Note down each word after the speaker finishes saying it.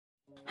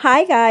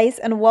Hi guys,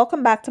 and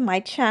welcome back to my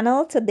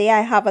channel. Today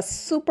I have a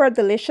super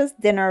delicious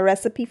dinner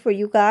recipe for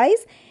you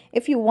guys.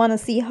 If you want to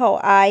see how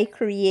I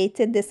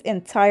created this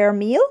entire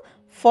meal,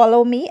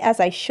 follow me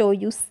as I show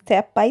you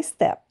step by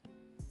step.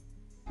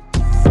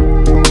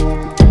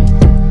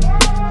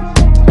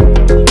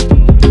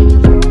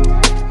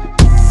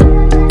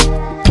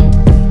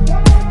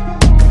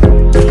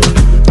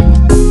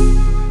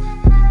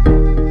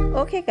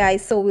 Okay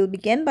guys, so we'll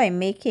begin by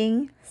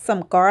making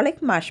some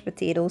garlic mashed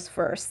potatoes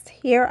first.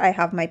 Here I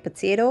have my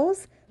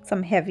potatoes,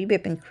 some heavy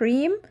whipping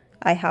cream,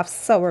 I have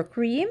sour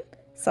cream,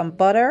 some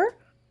butter,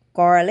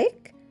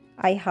 garlic,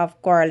 I have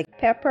garlic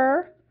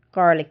pepper,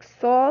 garlic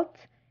salt,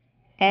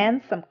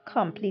 and some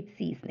complete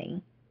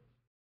seasoning.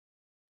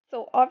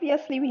 So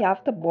obviously we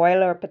have to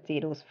boil our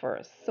potatoes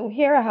first. So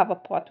here I have a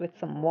pot with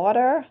some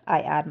water.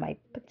 I add my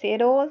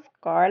potatoes,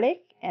 garlic,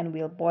 and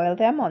we'll boil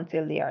them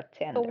until they are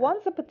tender. So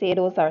once the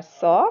potatoes are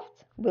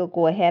soft, we'll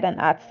go ahead and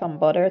add some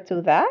butter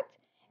to that,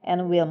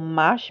 and we'll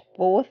mash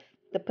both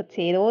the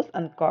potatoes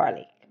and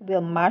garlic.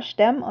 We'll mash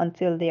them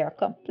until they are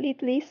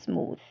completely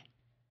smooth.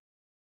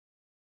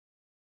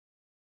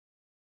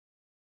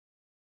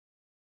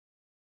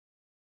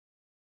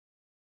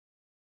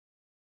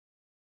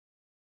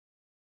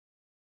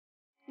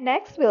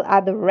 Next, we'll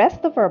add the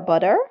rest of our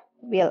butter.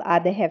 We'll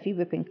add the heavy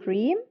whipping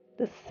cream,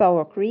 the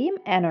sour cream,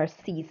 and our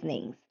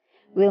seasonings.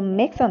 We'll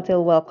mix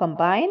until well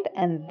combined,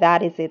 and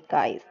that is it,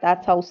 guys.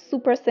 That's how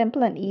super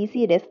simple and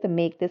easy it is to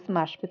make this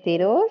mashed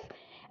potatoes,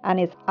 and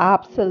it's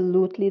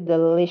absolutely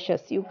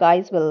delicious. You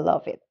guys will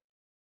love it.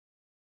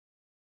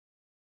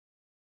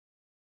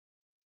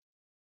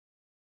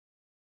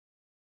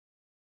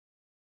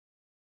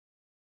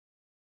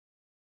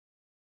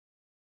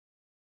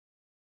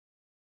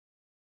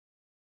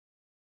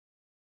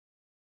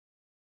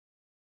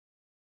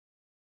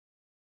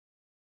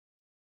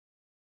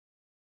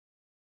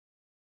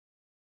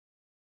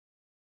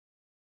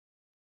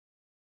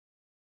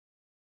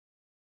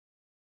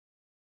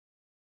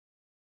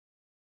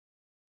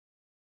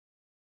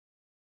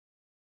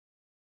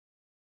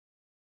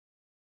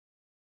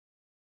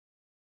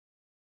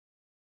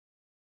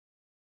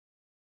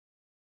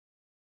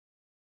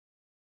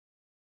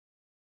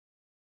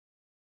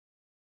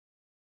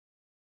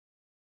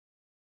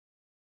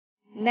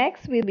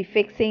 Next, we'll be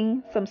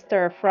fixing some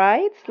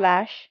stir-fried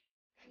slash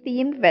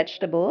steamed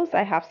vegetables.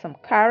 I have some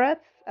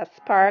carrots,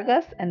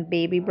 asparagus, and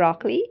baby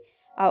broccoli.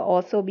 I'll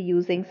also be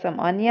using some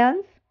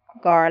onions,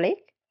 garlic,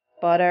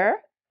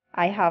 butter.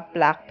 I have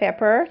black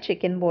pepper,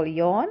 chicken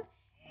bouillon,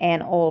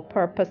 and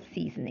all-purpose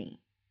seasoning.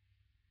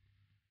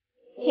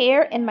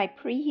 Here in my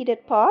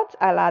preheated pot,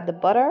 I'll add the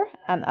butter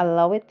and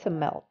allow it to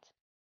melt.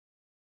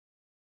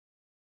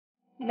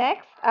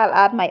 Next, I'll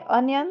add my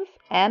onions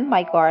and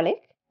my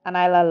garlic, and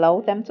I'll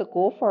allow them to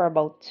go for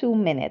about 2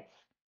 minutes.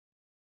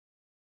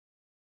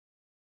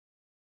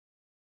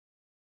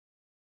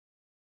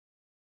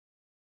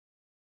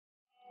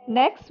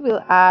 Next,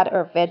 we'll add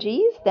our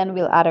veggies, then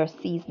we'll add our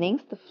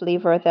seasonings to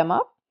flavor them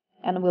up,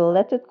 and we'll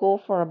let it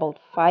go for about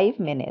 5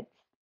 minutes.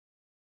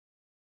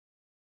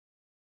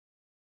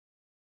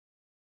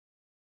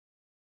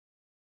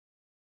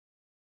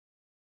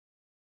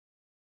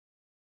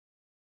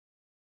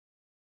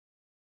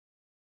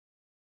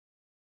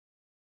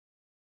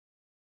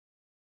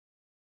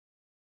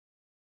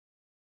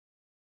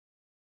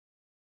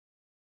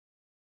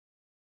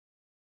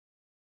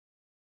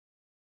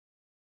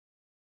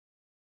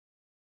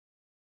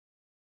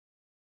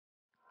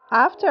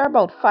 After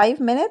about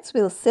 5 minutes,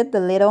 we'll sit the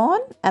lid on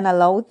and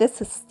allow this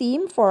to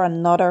steam for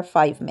another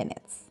 5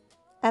 minutes.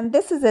 And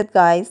this is it,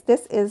 guys.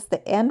 This is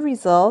the end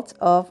result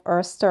of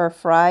our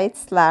stir-fried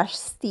slash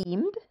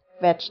steamed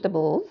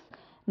vegetables.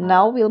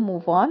 Now we'll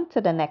move on to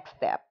the next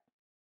step.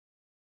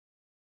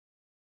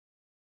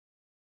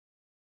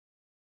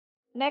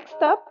 Next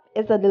up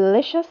is a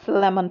delicious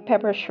lemon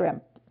pepper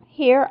shrimp.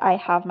 Here I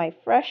have my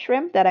fresh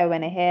shrimp that I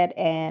went ahead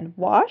and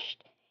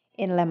washed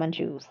in lemon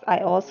juice. I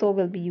also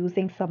will be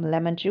using some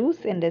lemon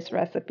juice in this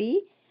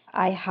recipe.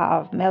 I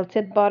have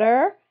melted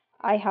butter,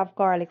 I have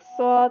garlic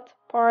salt,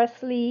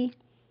 parsley,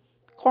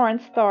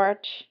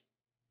 cornstarch,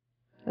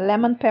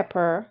 lemon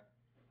pepper,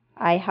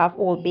 I have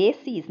Old Bay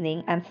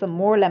seasoning, and some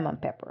more lemon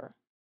pepper.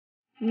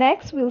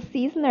 Next, we'll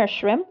season our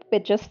shrimp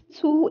with just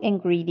 2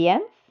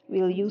 ingredients.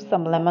 We'll use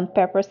some lemon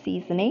pepper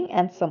seasoning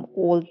and some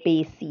Old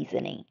Bay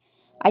seasoning.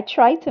 I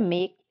try to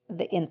make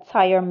the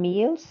entire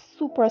meal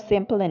super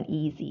simple and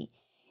easy.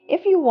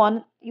 If you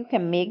want, you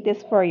can make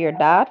this for your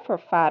dad for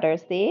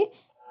Father's Day.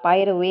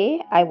 By the way,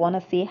 I want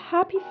to say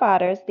Happy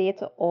Father's Day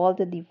to all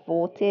the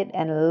devoted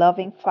and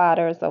loving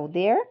fathers out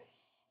there.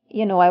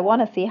 I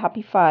want to say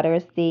Happy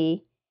Father's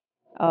Day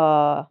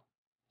uh,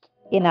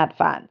 in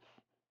advance.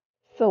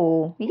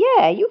 So,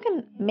 yeah, you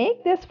can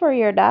make this for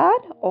your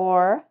dad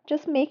or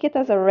just make it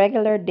as a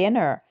regular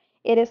dinner.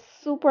 It is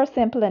super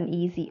simple and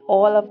easy.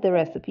 All of the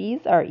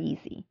recipes are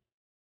easy.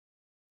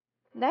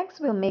 Next,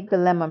 we'll make the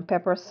lemon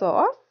pepper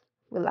sauce.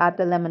 We'll add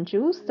the lemon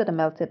juice to the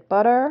melted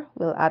butter.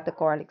 We'll add the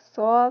garlic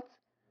salt,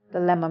 the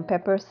lemon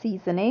pepper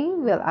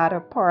seasoning. We'll add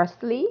our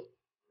parsley,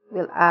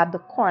 We'll add the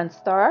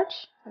cornstarch.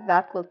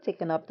 That will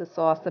thicken up the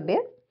sauce a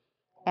bit.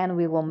 And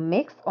we will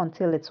mix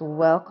until it's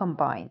well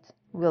combined.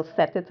 We'll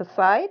set it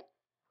aside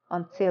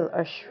until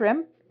our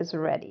shrimp is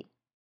ready.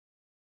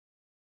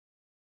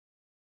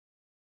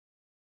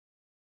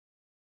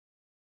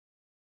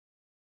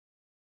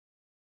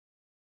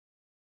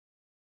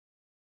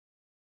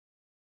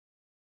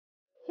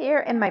 Here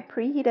in my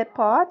preheated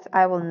pot,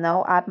 I will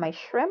now add my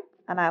shrimp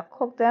and I'll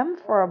cook them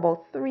for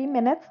about 3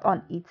 minutes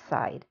on each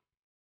side.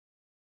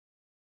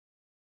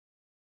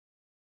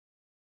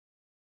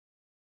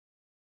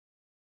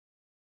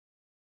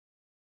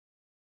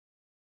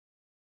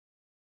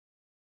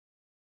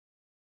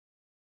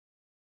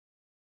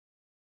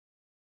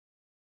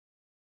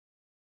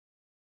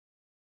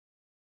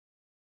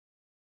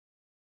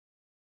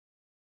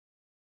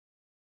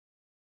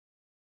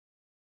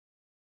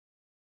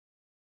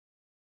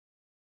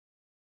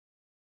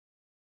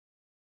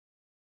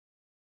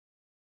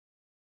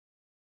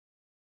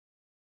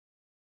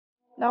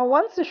 Now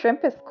once the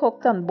shrimp is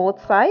cooked on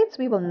both sides,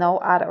 we will now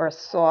add our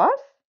sauce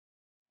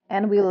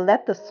and we'll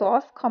let the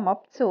sauce come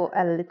up to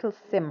a little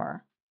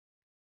simmer.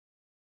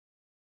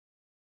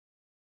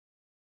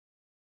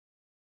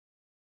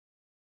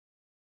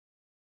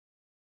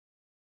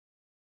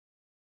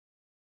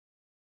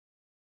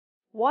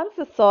 Once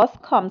the sauce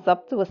comes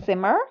up to a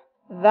simmer,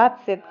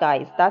 that's it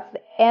guys. That's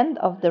the end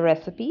of the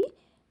recipe.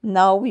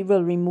 Now we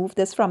will remove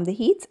this from the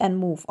heat and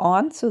move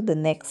on to the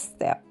next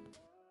step.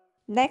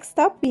 Next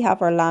up, we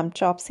have our lamb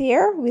chops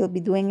here. We'll be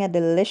doing a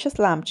delicious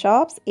lamb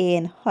chops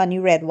in honey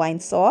red wine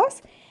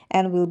sauce.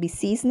 And we'll be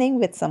seasoning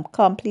with some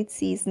complete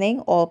seasoning,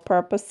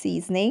 all-purpose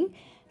seasoning,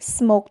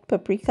 smoked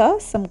paprika,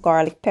 some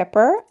garlic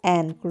pepper,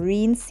 and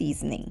green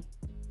seasoning.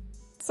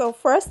 So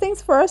first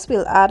things first,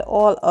 we'll add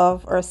all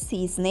of our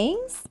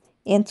seasonings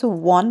into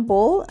one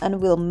bowl and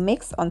we'll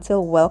mix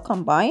until well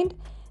combined.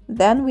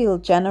 Then we'll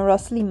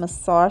generously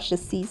massage the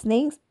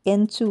seasonings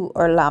into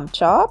our lamb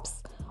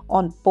chops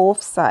on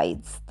both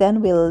sides.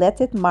 Then we'll let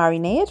it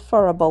marinate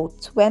for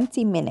about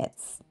 20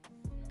 minutes.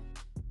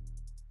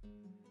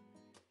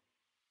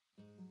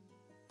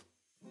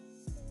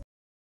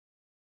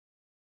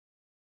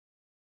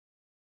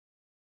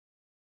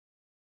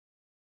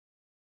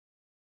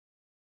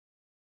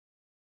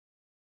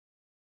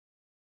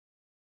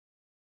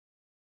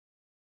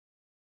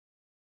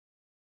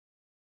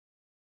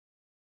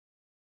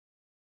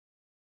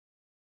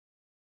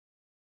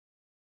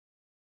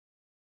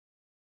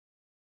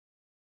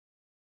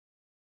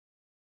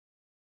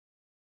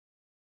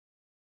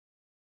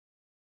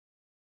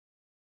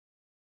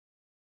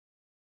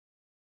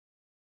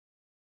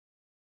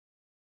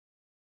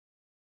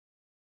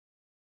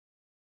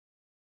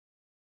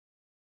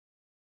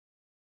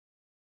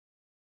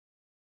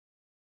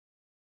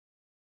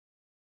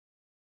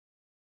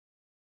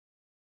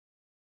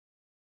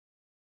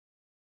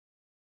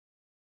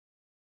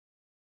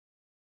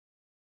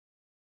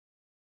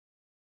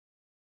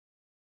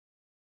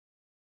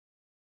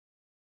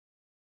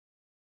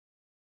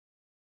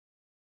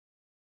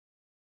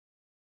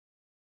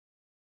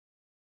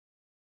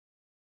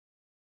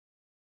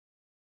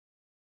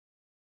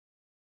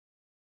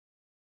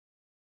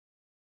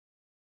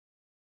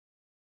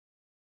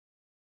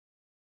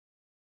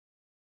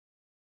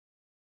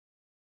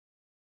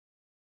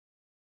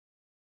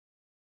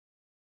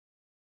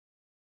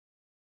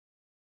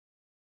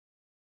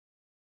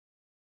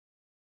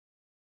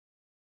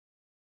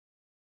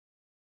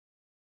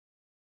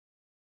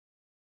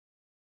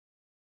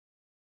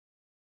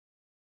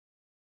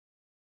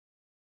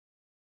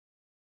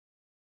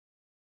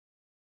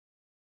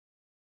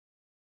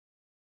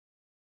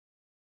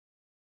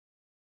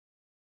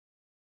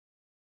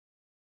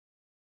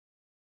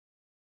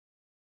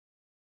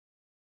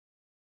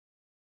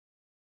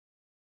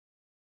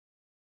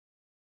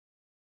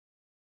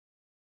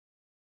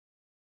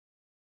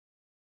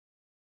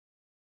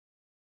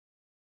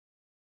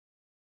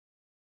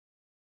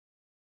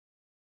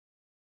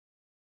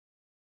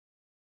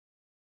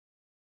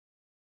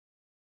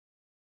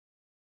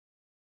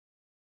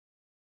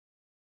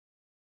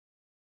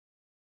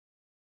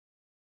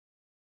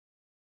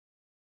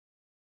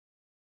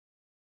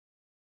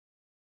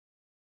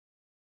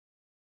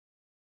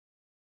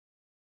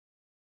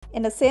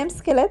 In the same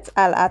skillet,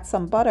 I'll add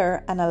some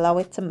butter and allow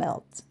it to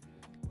melt.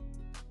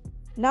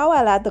 Now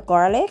I'll add the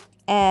garlic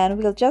and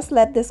we'll just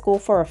let this go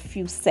for a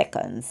few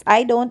seconds.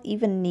 I don't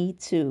even need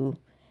to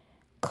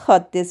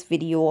cut this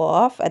video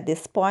off at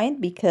this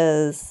point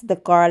because the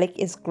garlic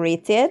is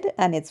grated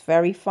and it's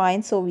very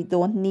fine, so we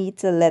don't need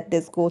to let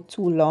this go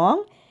too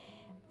long.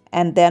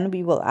 And then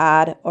we will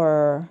add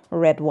our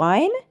red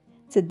wine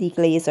to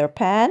deglaze our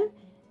pan.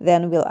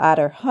 Then we'll add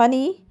our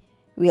honey.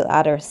 We'll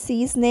add our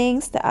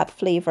seasonings to add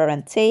flavor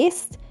and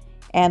taste.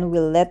 And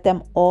we'll let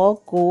them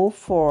all go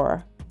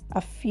for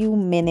a few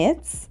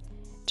minutes,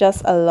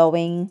 just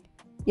allowing,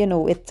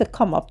 it to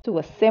come up to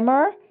a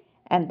simmer.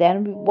 And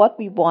then what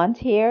we want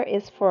here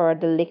is for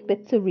the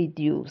liquid to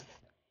reduce.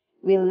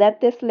 We'll let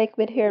this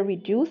liquid here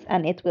reduce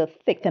and it will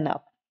thicken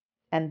up.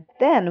 And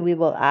then we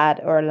will add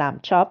our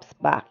lamb chops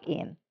back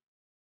in.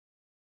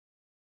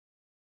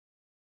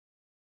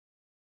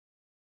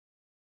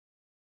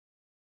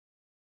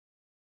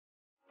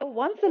 So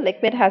once the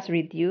liquid has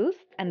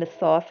reduced and the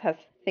sauce has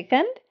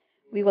thickened,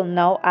 we will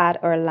now add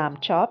our lamb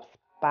chops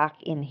back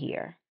in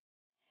here.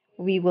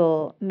 We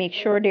will make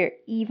sure they're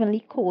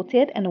evenly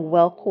coated and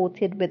well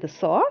coated with the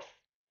sauce,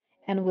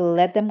 and we'll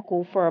let them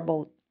go for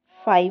about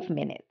 5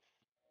 minutes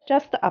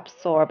just to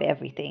absorb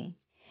everything.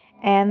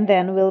 And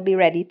then we'll be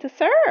ready to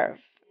serve.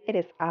 It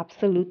is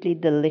absolutely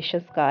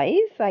delicious,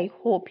 guys. I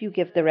hope you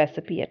give the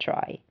recipe a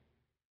try.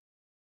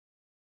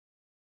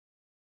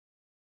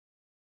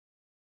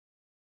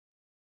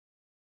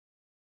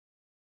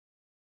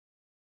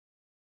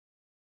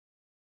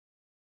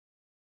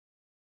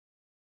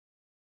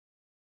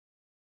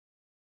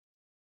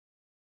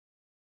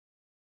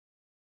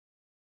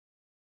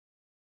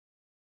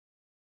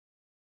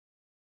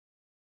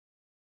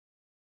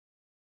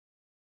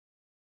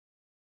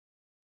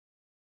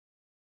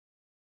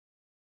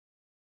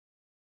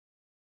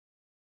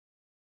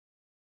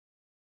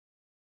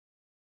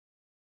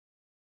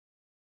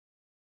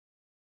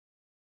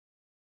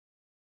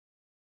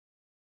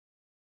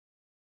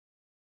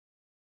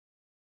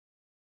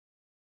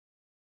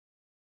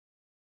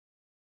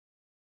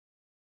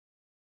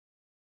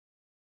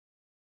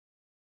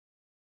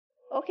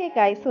 Okay,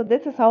 guys, so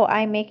this is how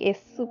I make a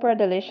super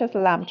delicious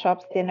lamb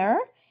chops dinner.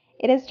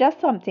 It is just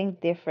something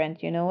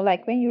different,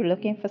 like when you're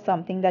looking for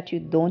something that you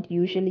don't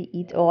usually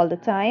eat all the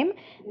time,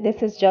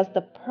 this is just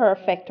the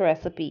perfect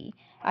recipe.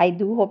 I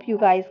do hope you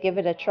guys give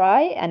it a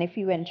try, and if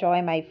you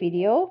enjoy my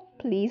video,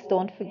 please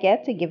don't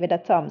forget to give it a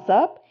thumbs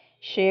up,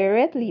 share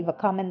it, leave a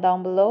comment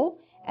down below,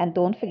 and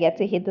don't forget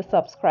to hit the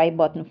subscribe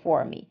button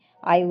for me.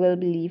 I will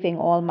be leaving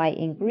all my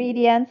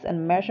ingredients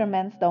and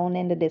measurements down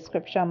in the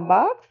description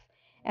box,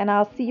 and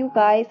I'll see you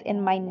guys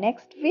in my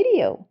next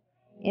video.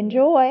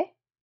 Enjoy!